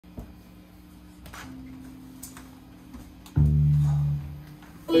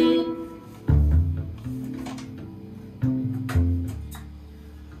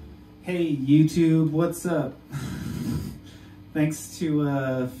YouTube, what's up? Thanks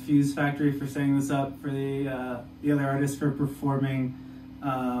to Fuse Factory for setting this up, for the other artists for performing.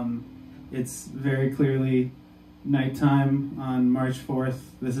 It's very clearly nighttime on March 4th.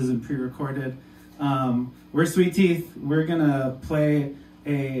 This isn't pre-recorded. We're Sweet Teeth. We're gonna play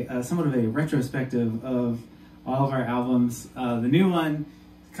somewhat of a retrospective of all of our albums. The new one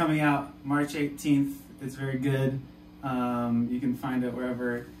coming out March 18th. It's very good. You can find it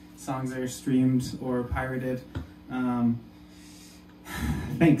wherever songs are streamed or pirated.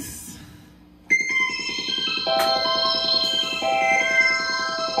 Thanks.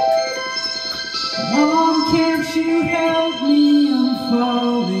 Mom, can't you help me? I'm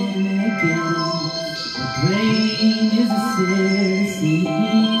falling again. My brain is a city, it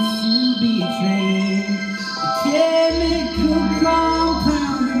needs to be trained. A chemical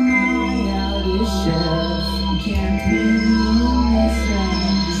compound in my outer shell. Can't believe this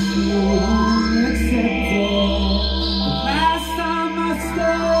and so unacceptable. The last time I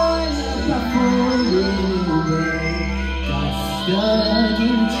stood up, I floated away. Got stuck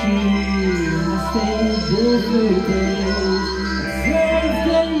in a tree. Stayed there for days. Observed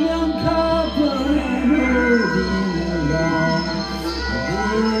a young couple and holding along.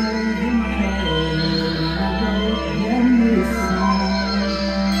 I lived in my head and I wrote them this song.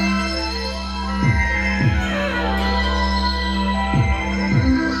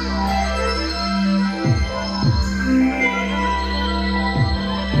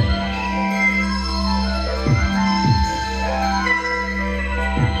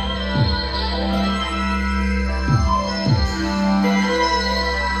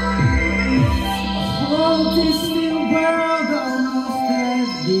 Distant world almost that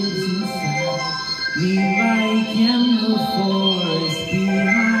lives inside me, like emerald forest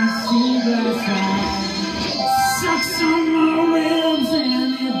behind sea glass eyes. Sucks on my ribs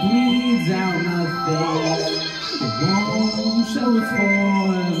and it bleeds out my face. It won't show its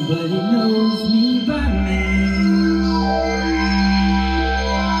form, but it knows me by name.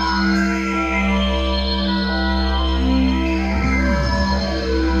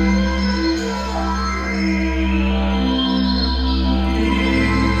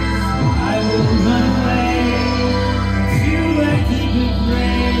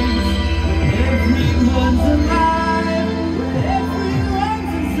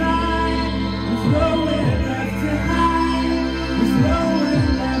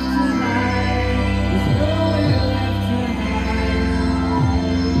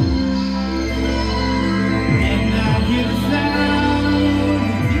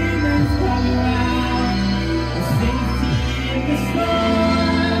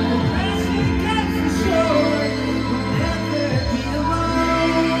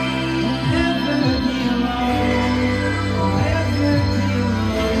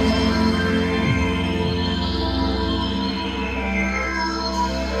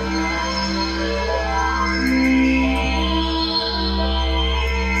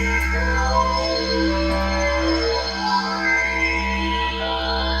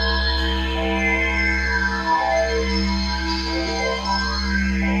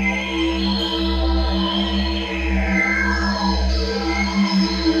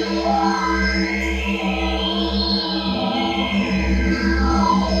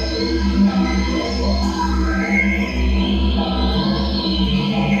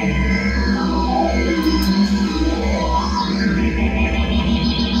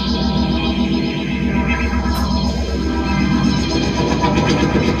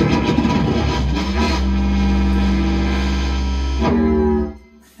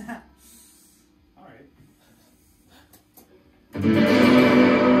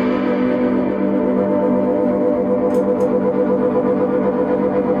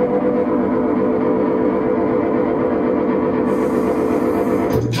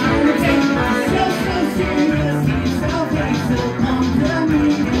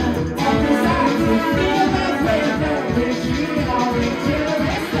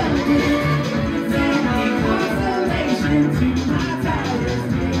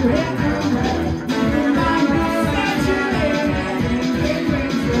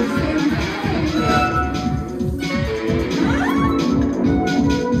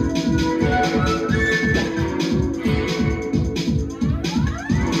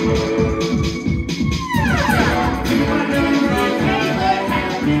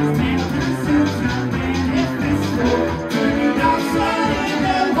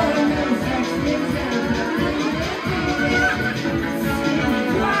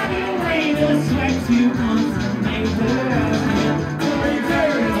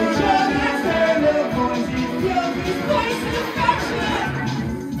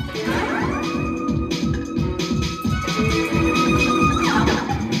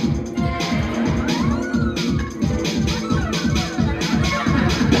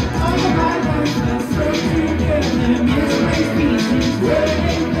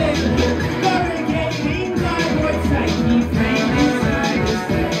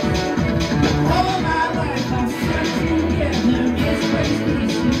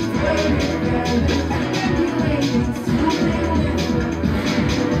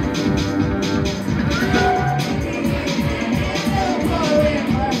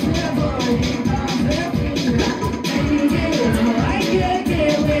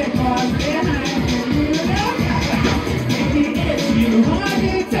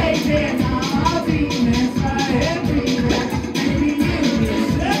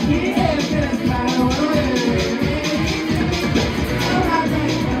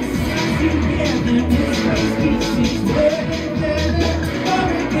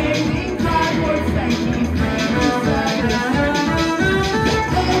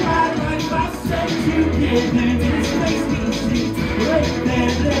 together, displace me to right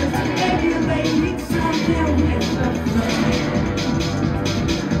there, there's emulating something with the flow.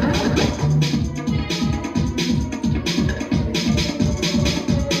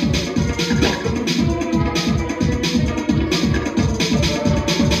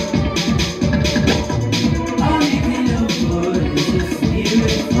 All you can afford is a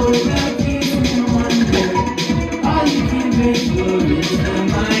spirit for a peace and wonder. All you can wait for is the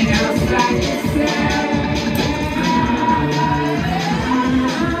mind outside the sound.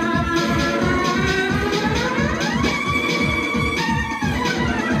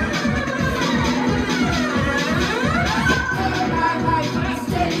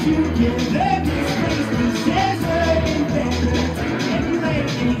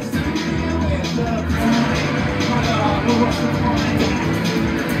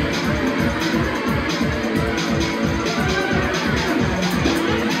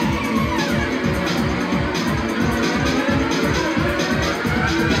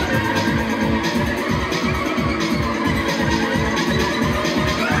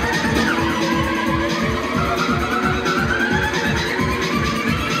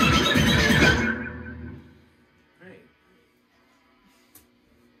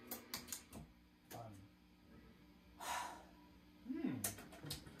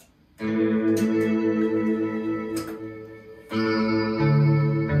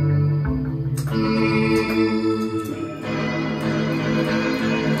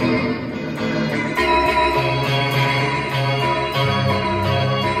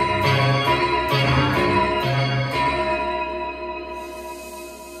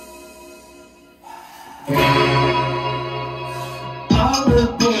 All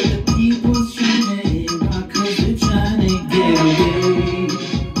aboard the people streaming in rock 'cause they're trying to get away.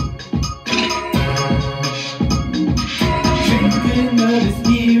 Drinking another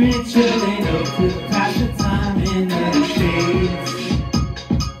spiritual up to pass the time in other states.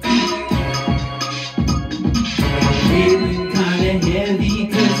 Feeling kinda heavy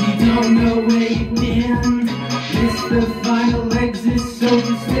 'cause you don't know where you've been. It's the final exit, so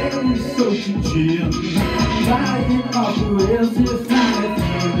just let me soak in gin. Riding off the rails to find a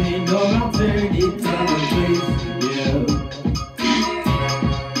feeling, or I'll turn it down a place, yeah.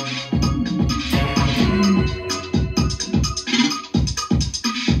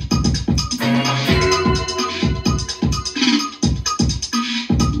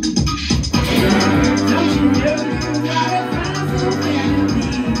 Don't you know you gotta find some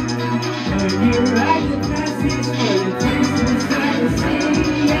family? When you ride the passage for the place inside the city,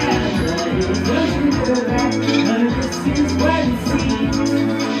 yeah. Don't you know that this is what it seems?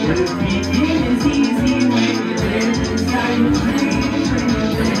 But everything is easy when you live inside your dreams, when you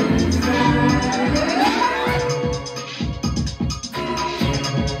live inside.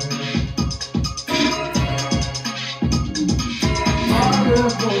 All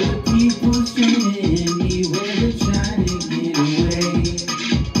of all the people streaming anywhere, they're trying to get away.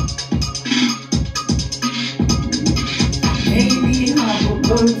 Maybe hop a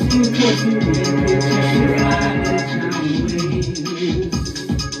boat to Costa Rica just to find the giant waves.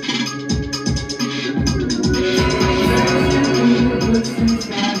 Searching through the books and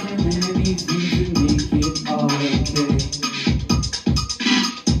skies and anything to make it all okay.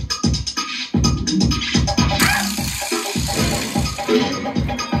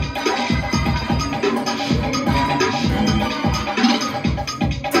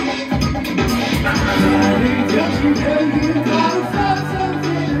 Don't you know you gotta find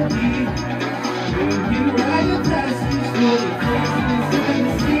something to be? When you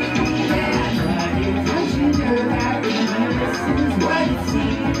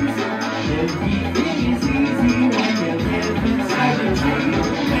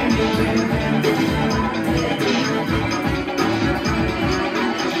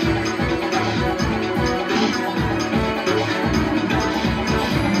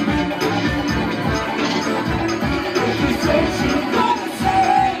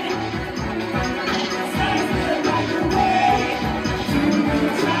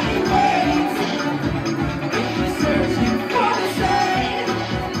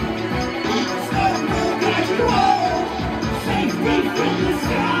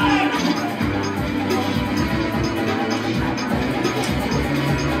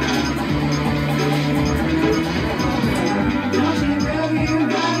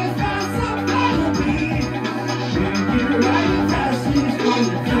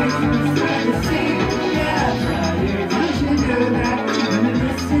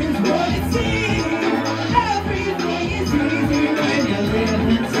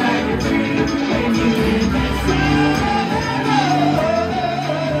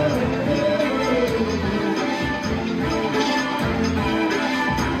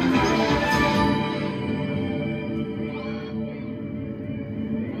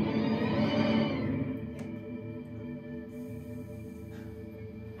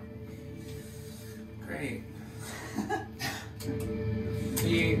Great.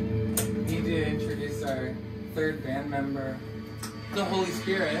 We need to introduce our third band member, the Holy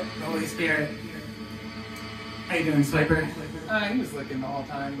Spirit. The Holy Spirit. How you doing, Swiper? He was licking the whole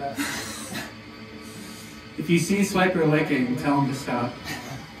time, but... If you see Swiper licking, tell him to stop.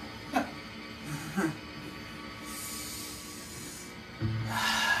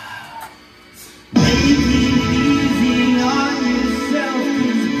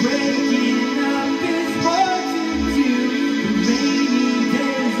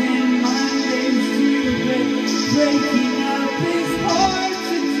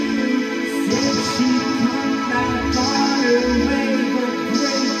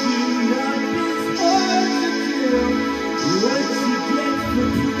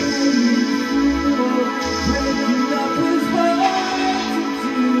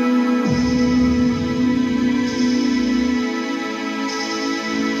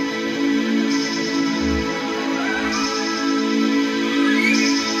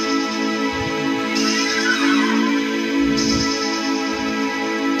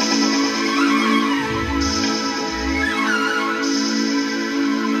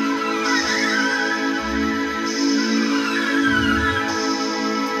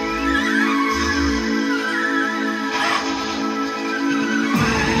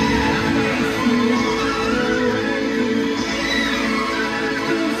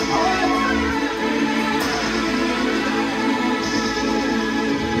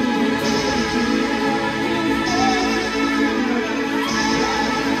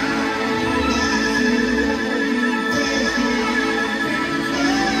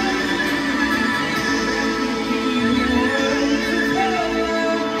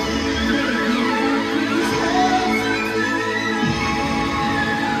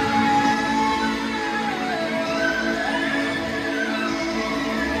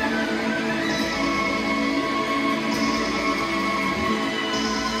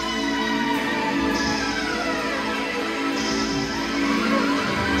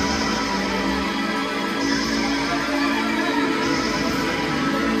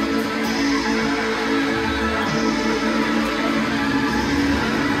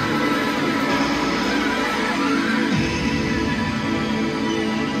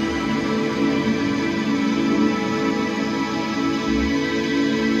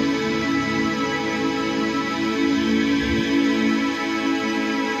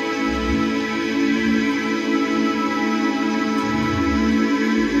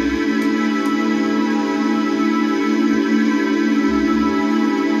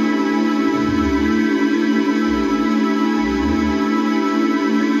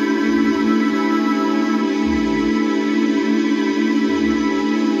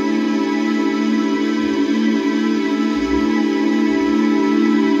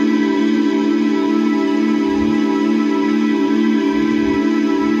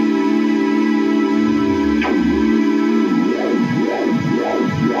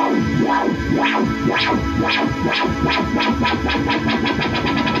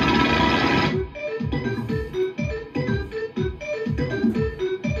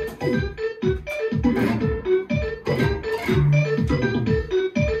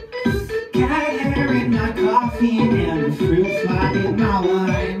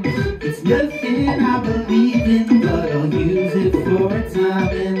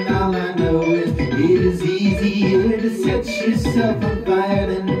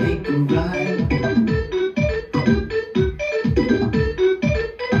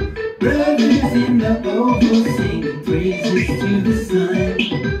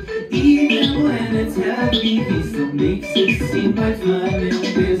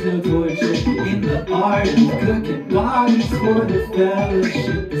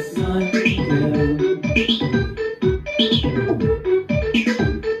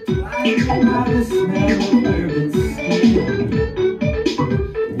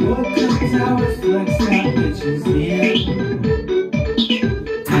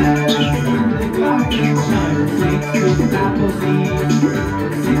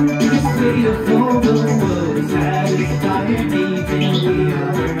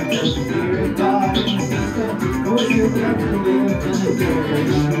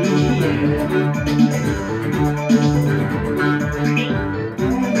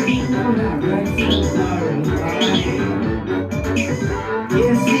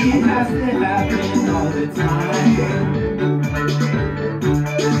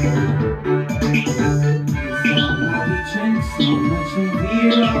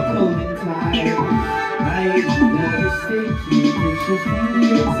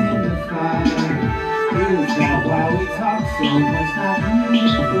 Is that why we talk so much, not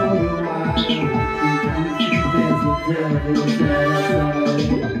even for a while?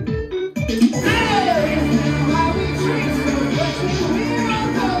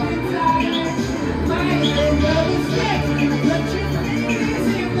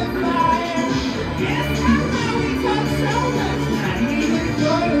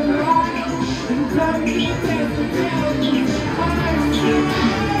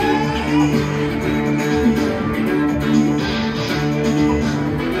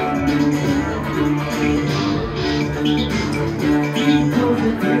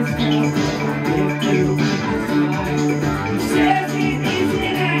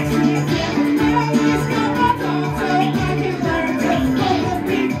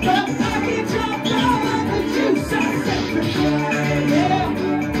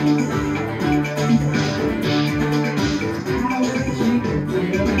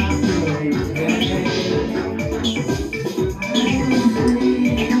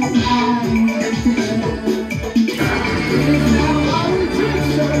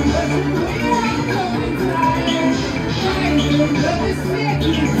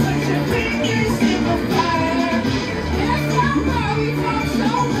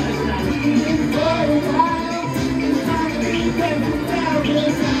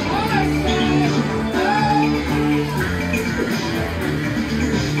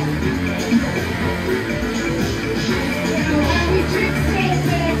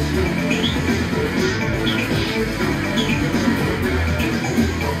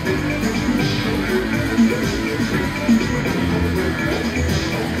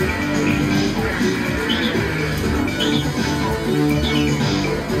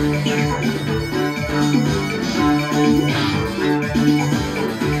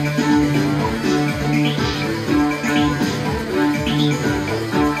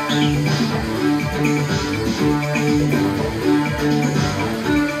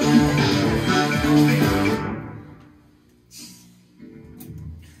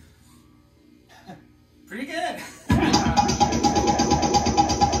 Pretty good.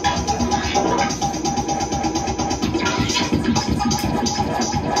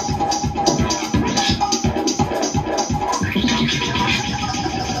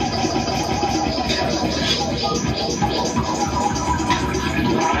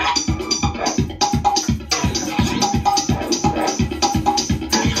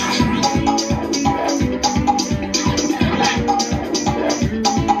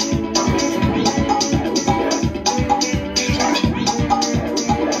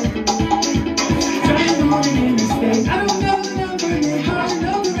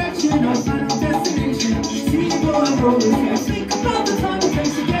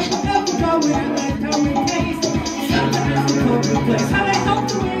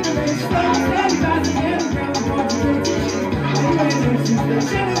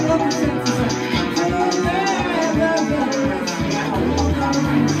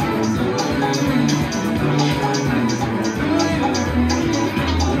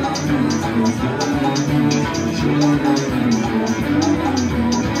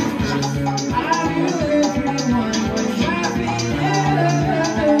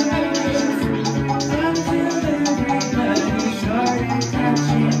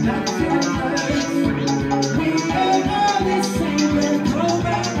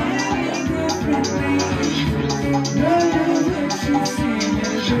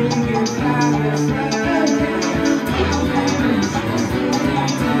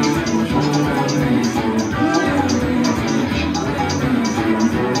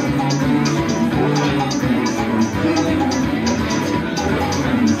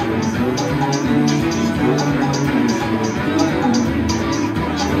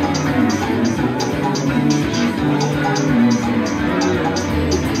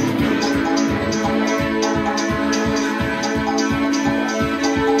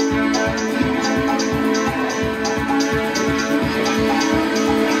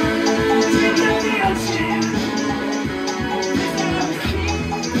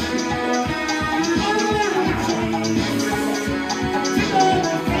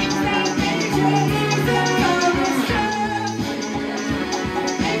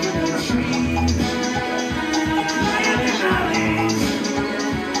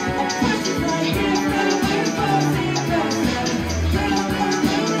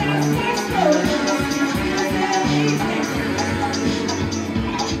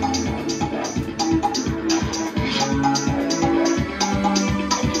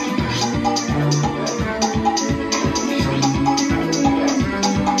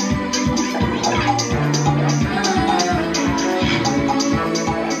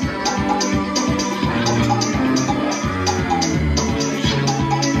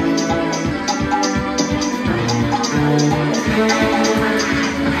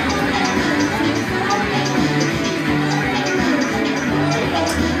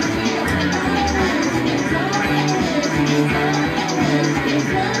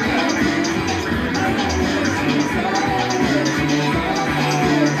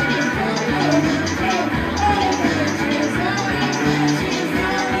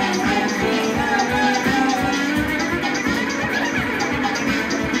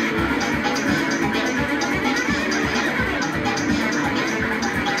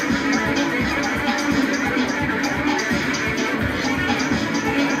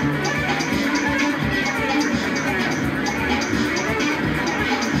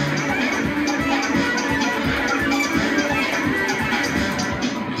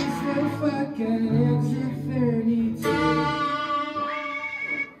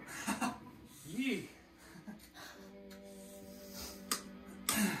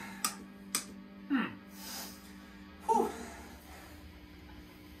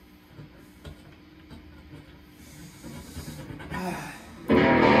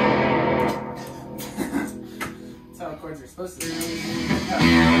 supposed to.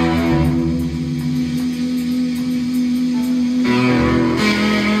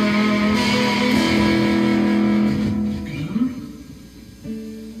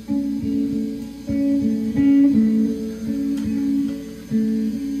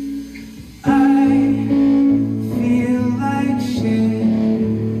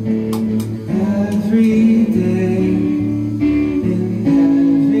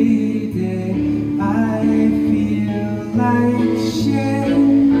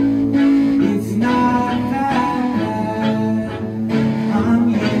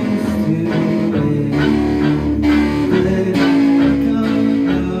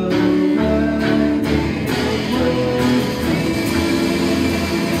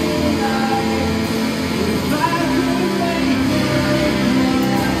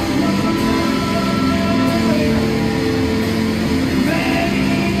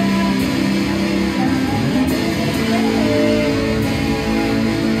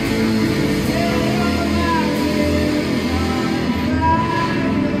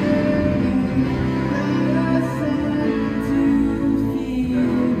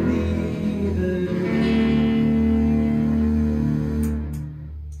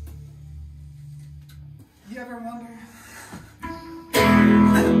 You ever wonder?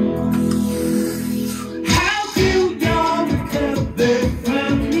 How do y'all recover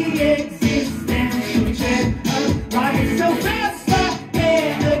from the existential dread of life so fast?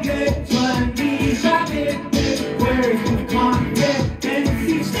 Get a good one, be rapid with words of confidence.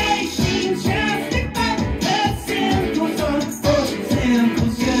 Each station just about a simple song or simple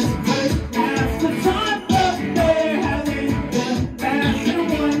just words. That's the time of their having the faster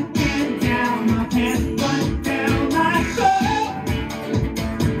one and down my pants.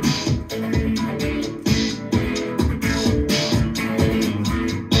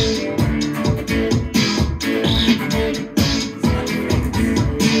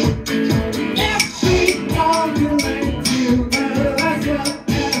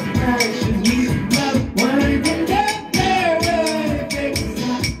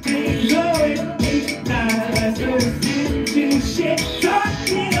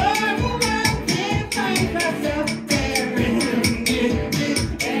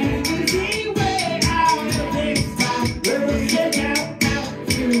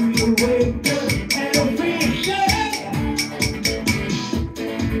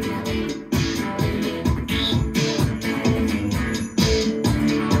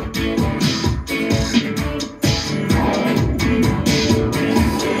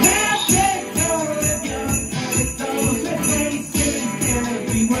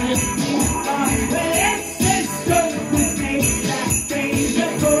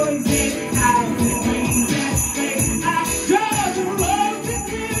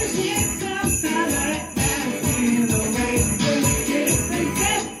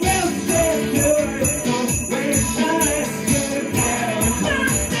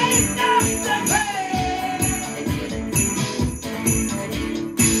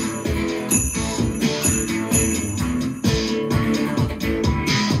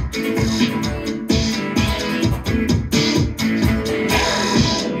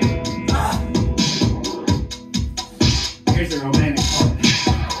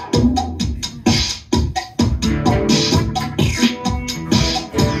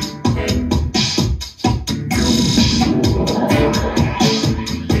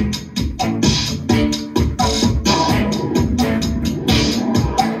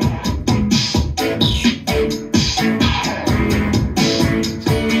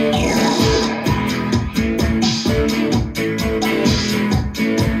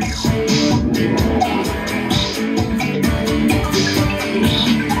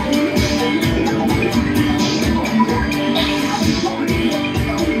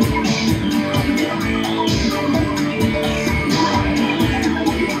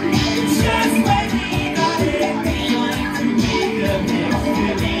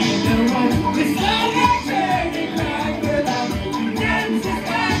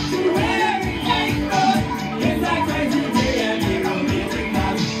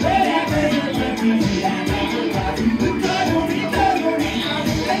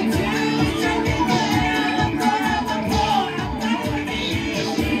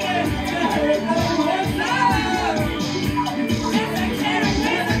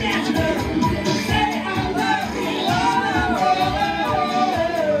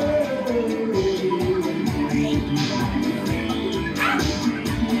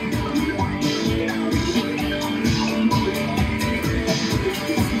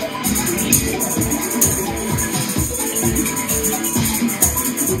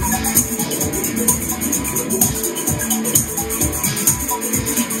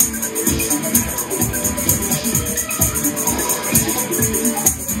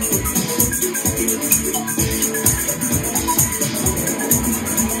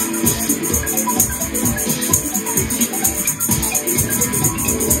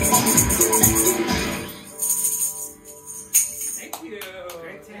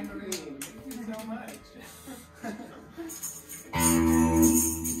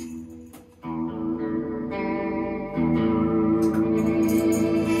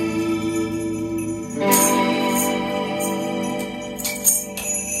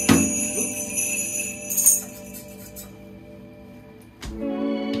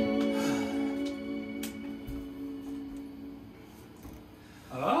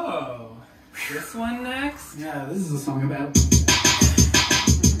 this one next? Yeah, this is a song about.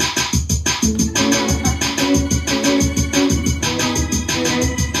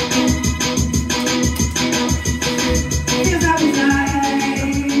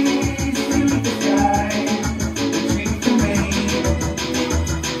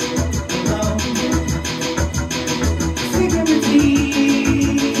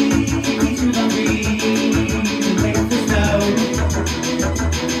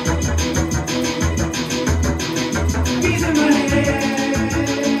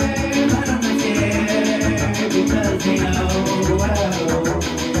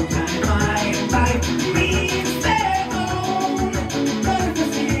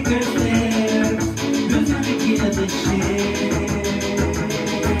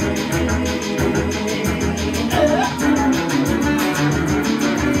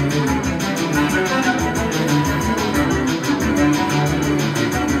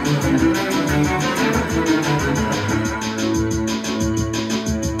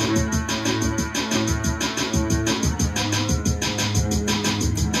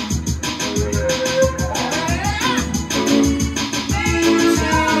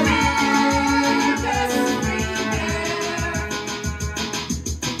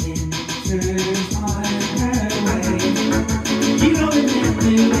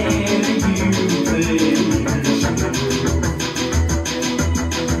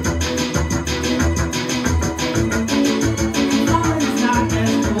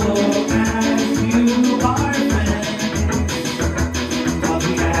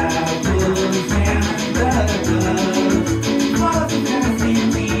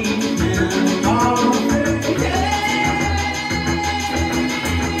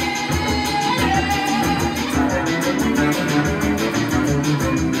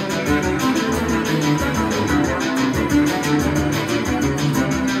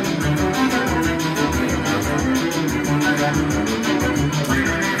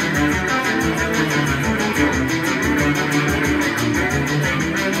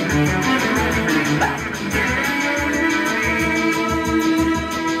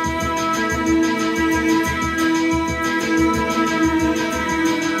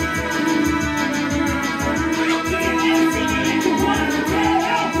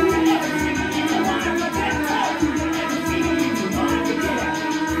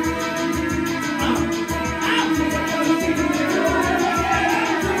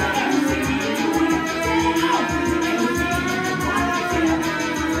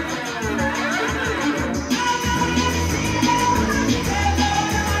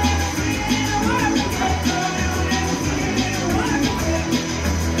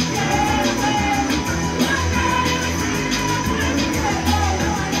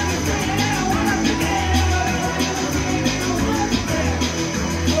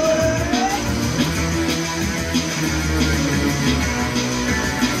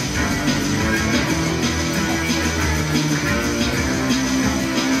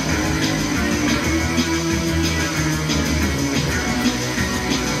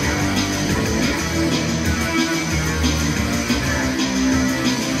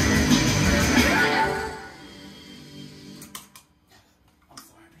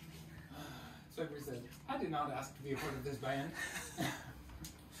 I did not ask to be a part of this band.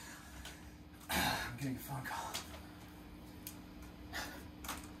 I'm getting a phone call.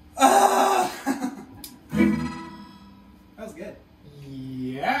 That was good.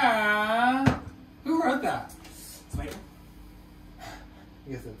 Yeah. Who wrote that? Wait. I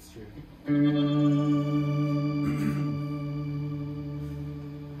guess that's true.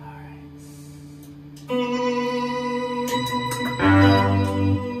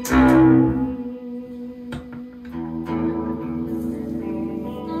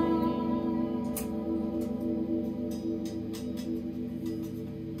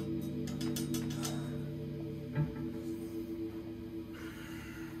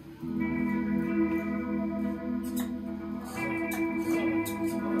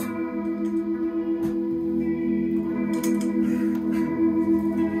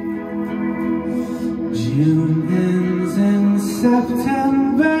 June ends and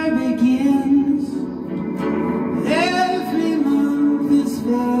September begins. Every month is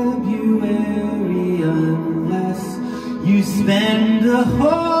February unless you spend a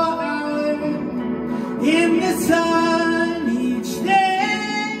whole hour in the sun each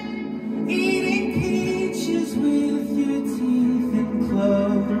day, eating peaches with your teeth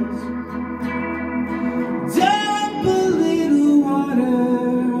enclosed. Dump a little water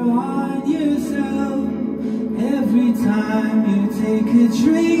on yourself every time you take a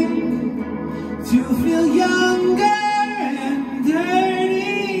drink to feel younger and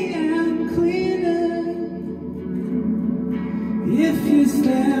dirty and clean.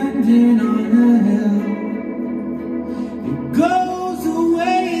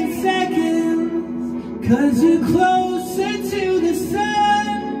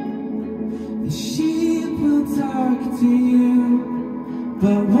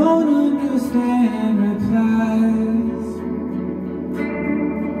 won't understand replies.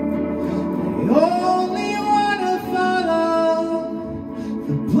 They only wanna follow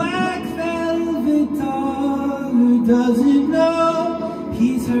the black velvet dog who doesn't know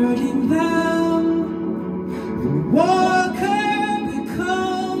he's hurting them. The walker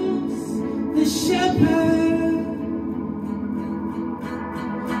becomes the shepherd,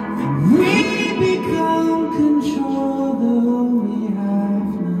 and we become control, though we have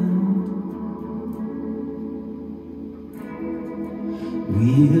none.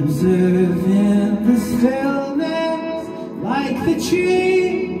 We observe in the stillness like the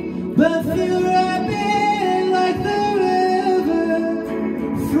tree, but feel rapid like the river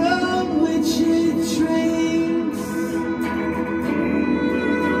from which it drinks.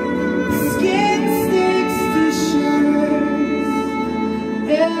 Skin sticks to shirts,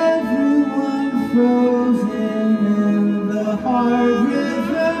 everyone frozen in the hard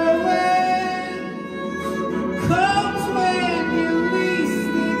river wind. Comes when you least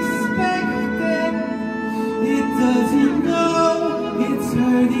expect it. It doesn't know it's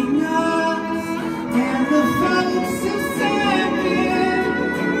hurting us and the folks who stand here for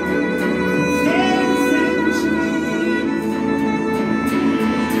 10 centuries.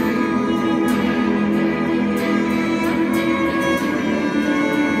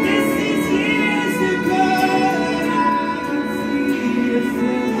 This is years ago, and I can see a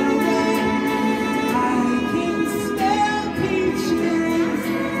silhouette. I can smell peaches.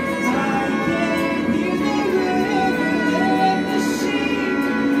 I can hear the river and the sheep.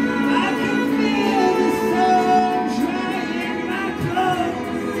 I can feel the sun drying my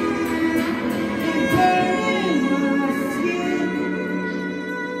clothes and burning my skin.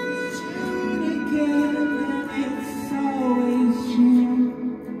 June again, and it's always June.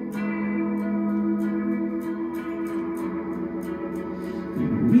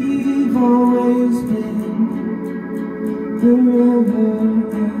 We've always been the river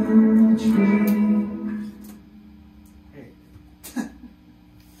and the tree. Hey.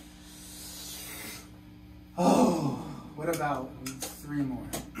 Oh, what about 3 more?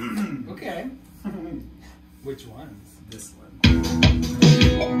 Okay. Which ones? This one.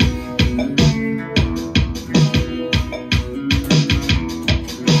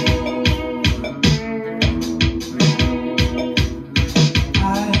 I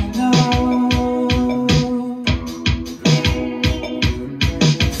know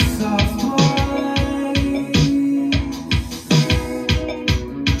soft voice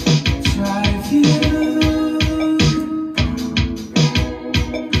drive you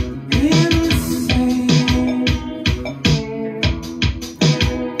insane.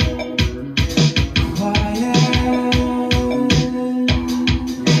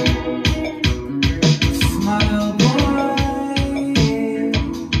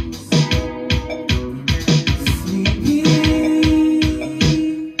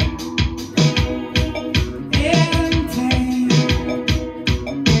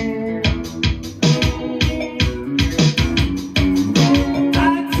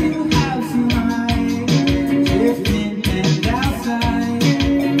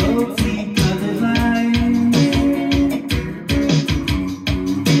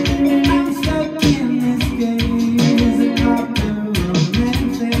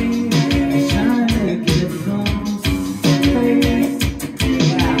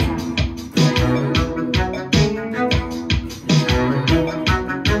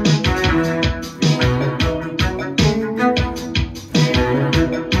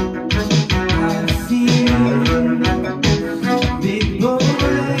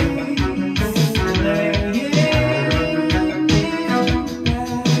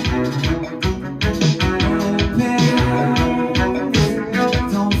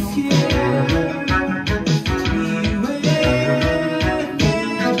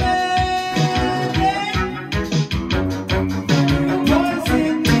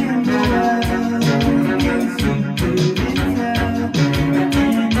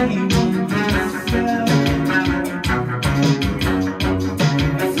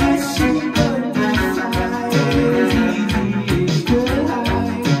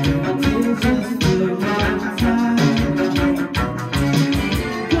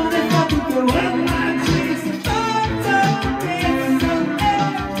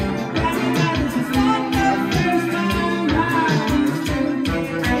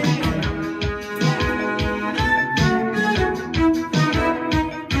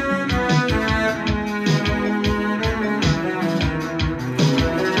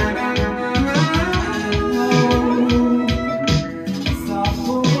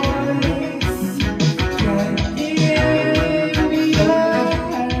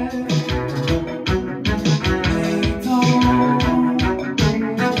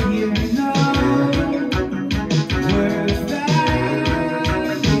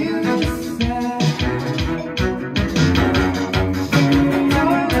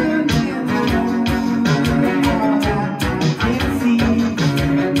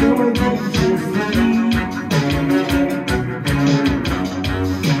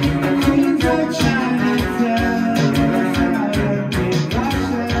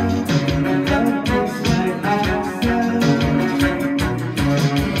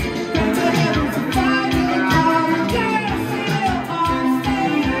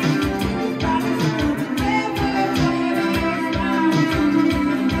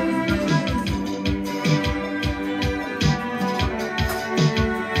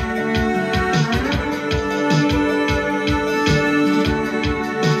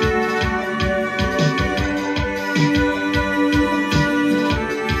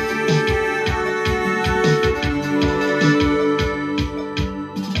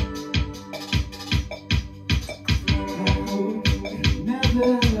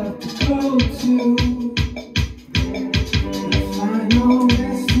 go to. The final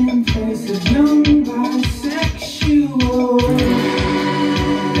resting place of young bisexual.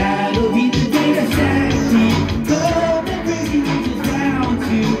 That'll be the day I set me. Love and breaking angels down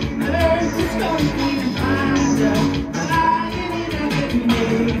to earth is going to be the find us. Lying in our every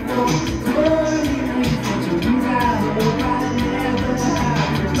day for 29 centuries. I hope I never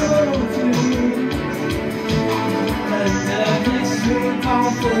have to go to. Another straight call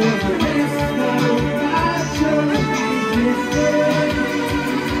for the rest of my children's existence.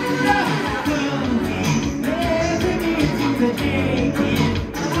 Never into the naked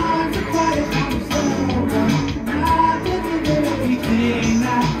arms of quiet someone. Not living everything I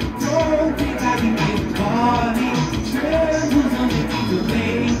don't think I can get body. Trembles underneath the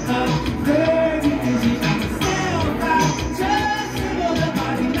weight of very busy myself. I just feel the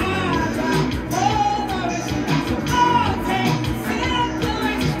body not. Oh, my resolution so I'll take simple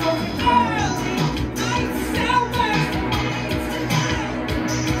and spoken early. Night sound burst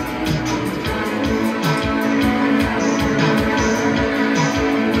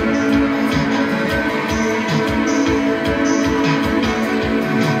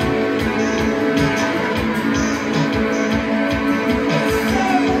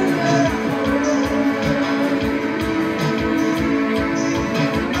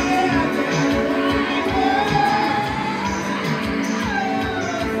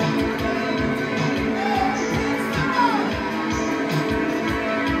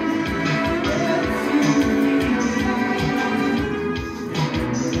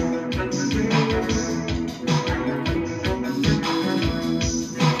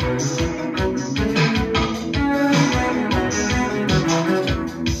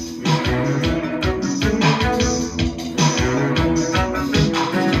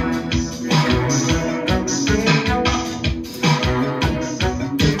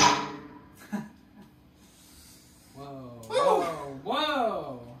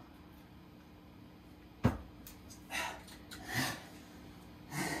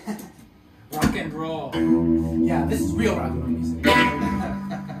Rock and roll. Yeah, this is real rock and roll music.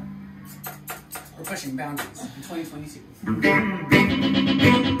 We're pushing boundaries in 2022.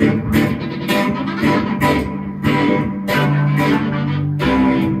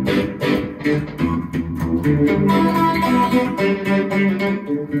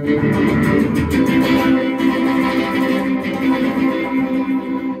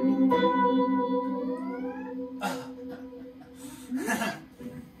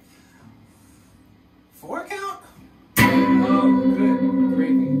 Four count? Oh, good.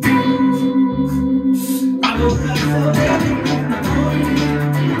 Gravy. I woke up so early in the morning.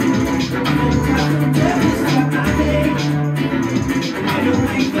 I woke up so early to start my day. I don't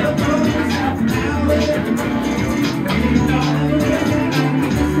wake up almost half an hour. And all the words that I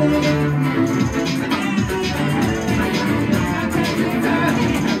need to say. I take it early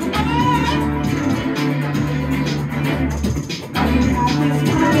in the morning. I can have this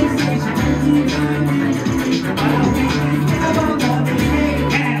conversation with you.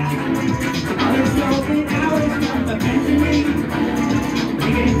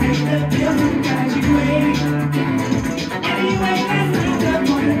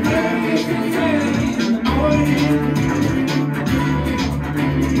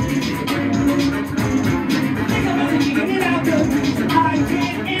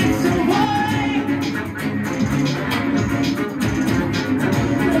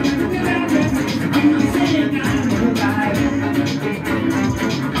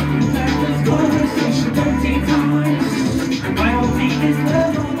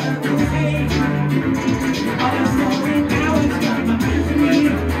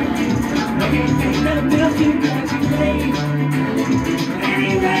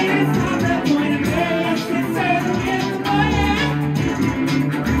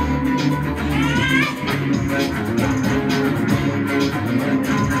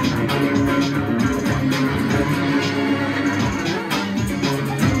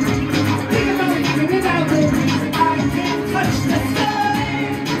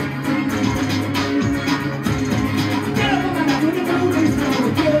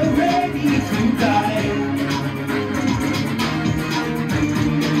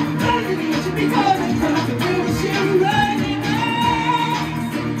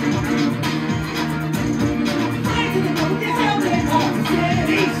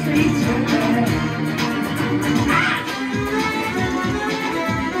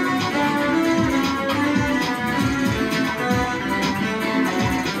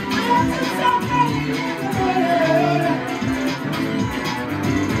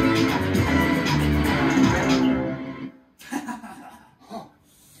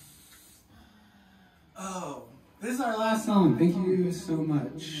 This is our last song. Thank you so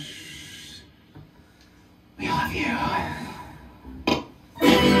much. We love you.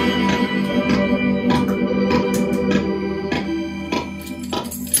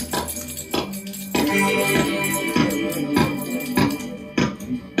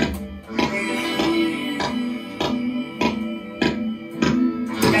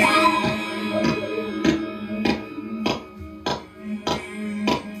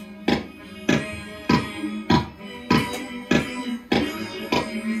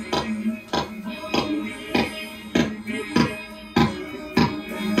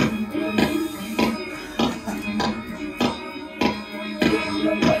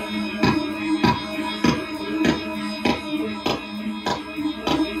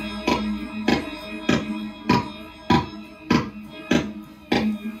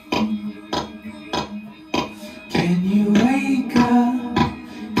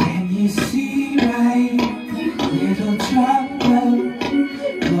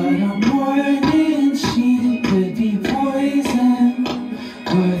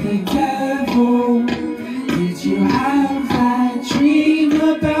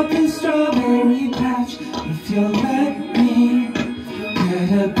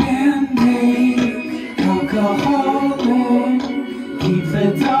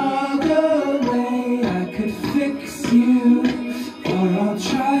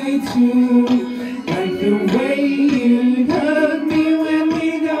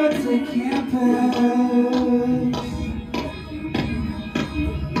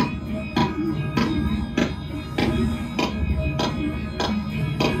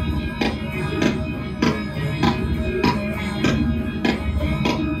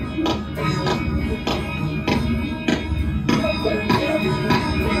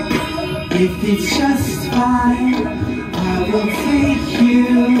 If it's just fine, I will take you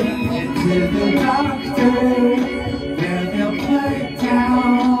to the doctor, where they'll put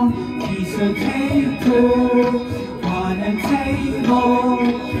down a piece of paper on a table,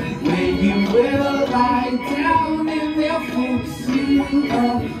 where you will lie down and they'll fix you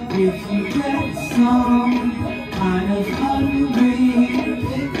up. If you get some kind of hungry,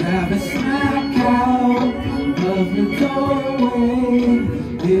 grab a snack out of the doorway.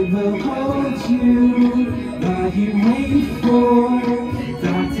 It will hold you while you wait for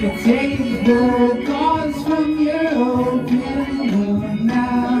God to take the gauze from your open wound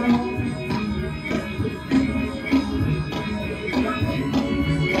now.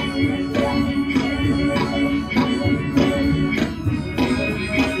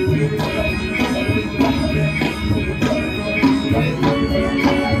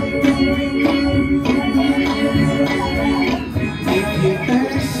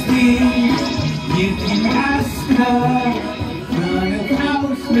 You can ask the front of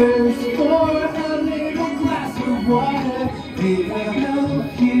houses for a little glass of water. It will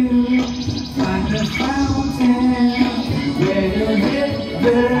help you find the fountain where you'll hit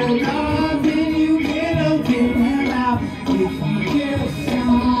the knob and you can open them out. If you get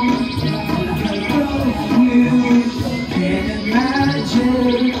some of you can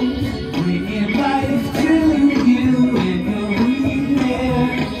imagine bringing life to you and you'll be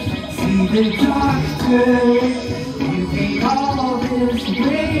there. See the doctor, you gain all this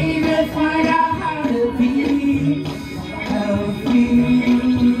weight to find out how to be healthy.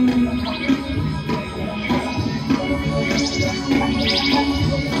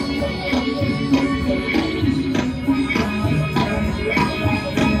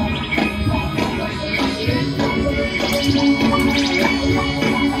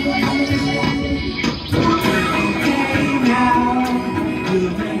 Now,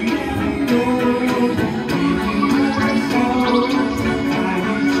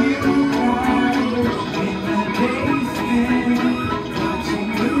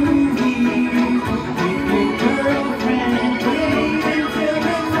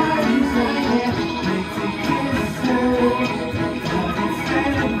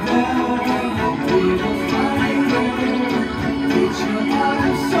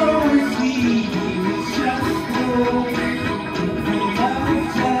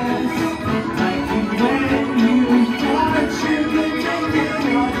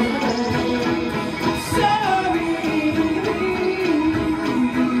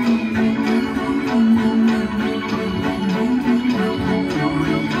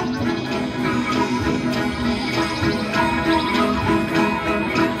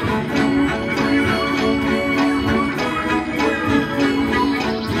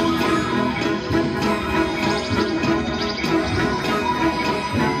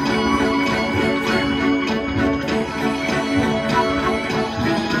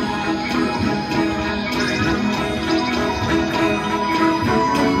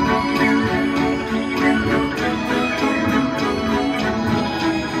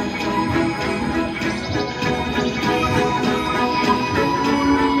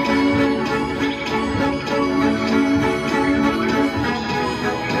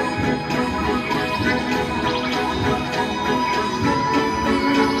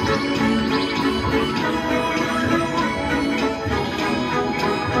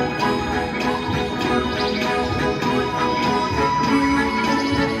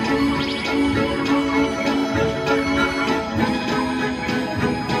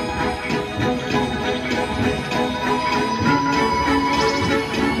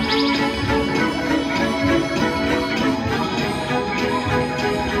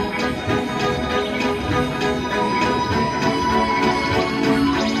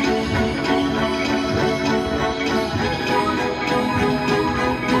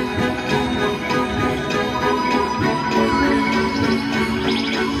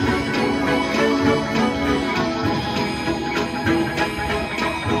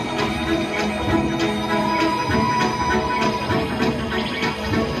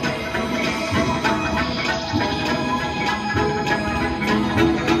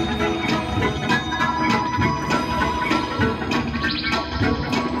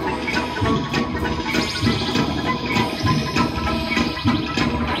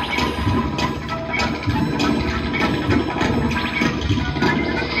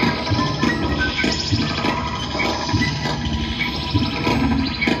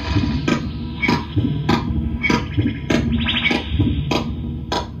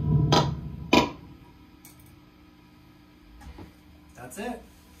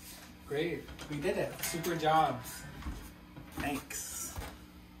 Great. We did it. Super jobs. Thanks.